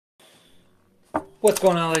What's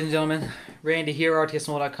going on, ladies and gentlemen? Randy here,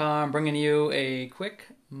 rtsmall.com, bringing you a quick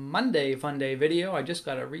Monday Fun Day video. I just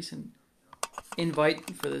got a recent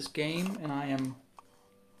invite for this game, and I am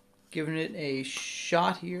giving it a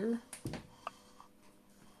shot here.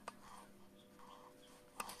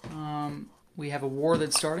 We have a war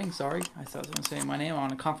that's starting. Sorry, I thought I was going to say my name. I'm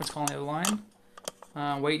on a conference call on the other line,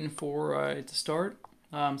 waiting for it to start.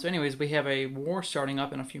 So anyways, we have a war starting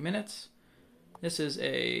up in a few minutes. This is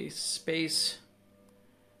a space-based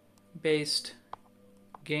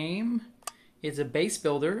game. It's a base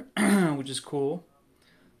builder, which is cool.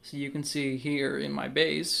 So you can see here in my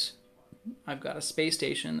base, I've got a space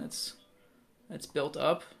station that's built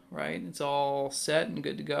up, right? It's all set and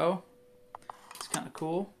good to go. It's kind of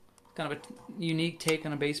cool. Kind of a unique take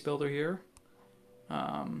on a base builder here.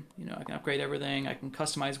 You know, I can upgrade everything. I can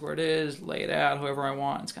customize where it is, lay it out however I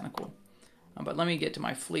want. It's kind of cool. But let me get to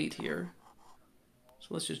my fleet here. So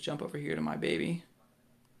let's just jump over here to my baby.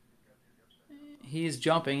 He's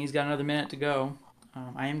jumping. He's got another minute to go.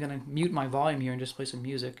 I am going to mute my volume here and just play some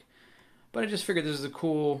music. But I just figured this is a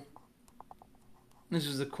cool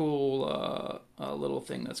little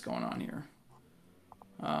thing that's going on here.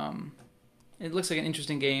 It looks like an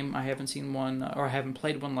interesting game. I haven't seen one, or I haven't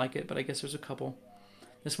played one like it, but I guess there's a couple.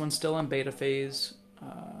 This one's still in beta phase.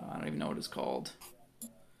 I don't even know what it's called.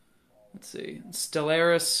 Let's see.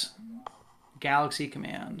 Stellaris Galaxy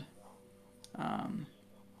Command.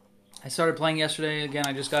 I started playing yesterday. Again,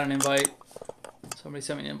 I just got an invite. Somebody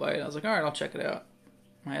sent me an invite. I was like, all right, I'll check it out.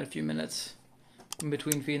 I had a few minutes in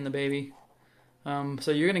between feeding the baby. So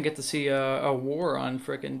you're going to get to see a war on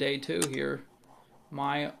frickin' day 2 here.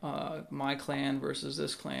 My clan versus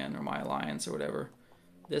this clan, or my alliance, or whatever.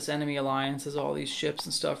 This enemy alliance has all these ships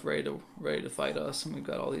and stuff ready to fight us, and we've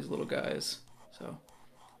got all these little guys. So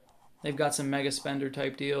they've got some mega spender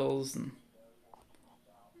type deals, and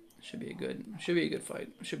should be a good fight.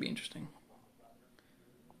 It should be interesting.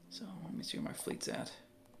 So let me see where my fleet's at.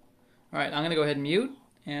 All right, I'm gonna go ahead and mute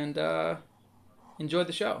and enjoy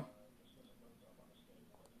the show.